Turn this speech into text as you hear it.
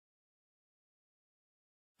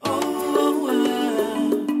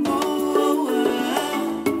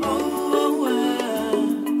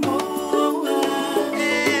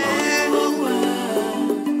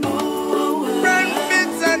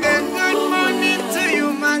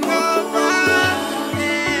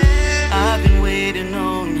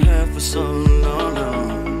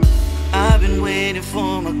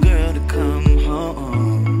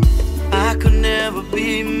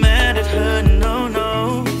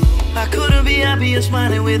happy and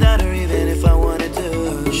smiling without her even if I wanted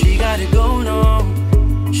to. She got it going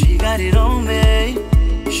on, she got it on me.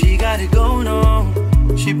 She got it going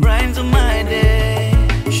on, she brightens up my day.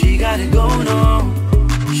 She got it going on,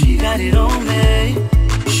 she got it on me.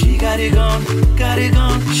 She got it going,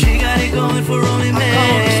 she got it going for only me. I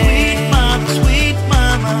call her sweet mama, sweet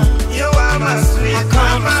mama. You are my sweet I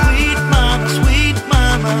call mama. her sweet mama, sweet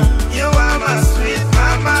mama. You are my sweet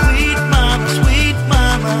mama. Sweet mama, sweet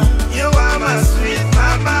mama. You are my sweet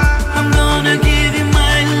mama. I'm gonna give you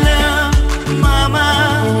my love, mama.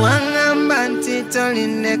 Wangamba ntito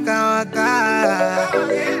lineka waka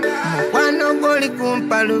Mukwano goli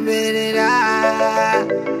kumpa luberera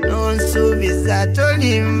Nonsubiza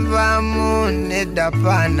tolimvamu nedda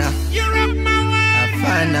pana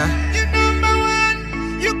Apana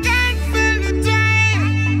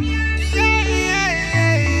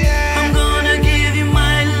I'm gonna give you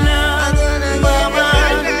my love, mama.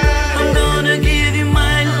 I'm gonna give you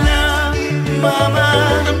my love, mama.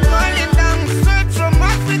 I'm calling down straight from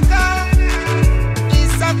Africa.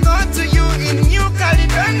 Please I go to you in New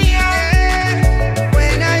Caledonia.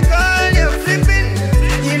 When I call you flipping,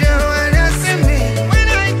 you don't wanna see me. When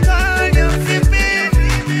I call you flipping,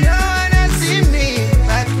 you don't wanna see me.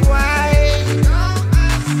 But why?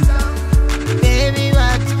 Baby,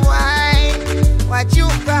 but why? What you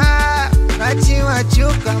got? What you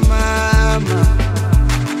got, mama?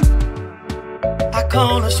 I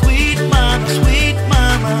call her sweet mama, sweet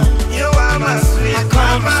mama. You are my sweet I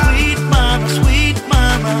call her mama. sweet mama, sweet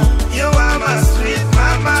mama. You are my sweet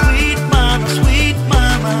mama. Sweet mama, sweet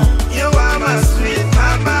mama. You are my sweet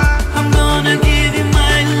mama. I'm gonna give you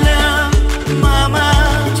my love, mama.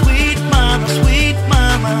 Sweet mama, sweet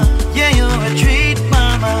mama. Yeah, you're a treat,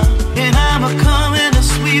 mama. And I'ma come and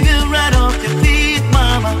sweep you right off your feet,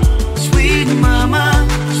 mama. Sweet mama,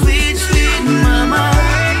 sweet, sweet mama.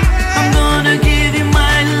 I'm gonna give you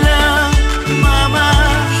my love, mama.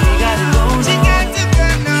 She got it going She on. got it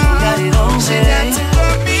going on. She got it on She me. got it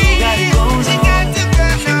for me. She got it going She on. got it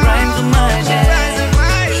going She on. brightens up my She day. brightens up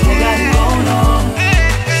my She got it day. going on.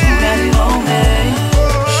 She got it on me.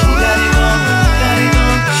 She got it on, got it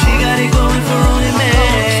on. She got it going for only me.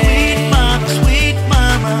 Sweet mama, sweet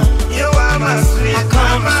mama. You are my sweet I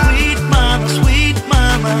call her mama. sweet mama, sweet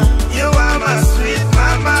mama. You are my sweet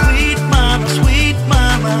mama. Sweet mama, sweet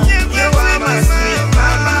mama. You are my sweet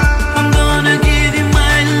mama. I'm gonna give you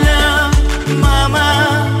my love, mama.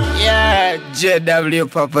 Yeah, JW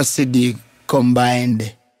Papa Cidy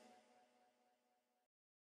combined.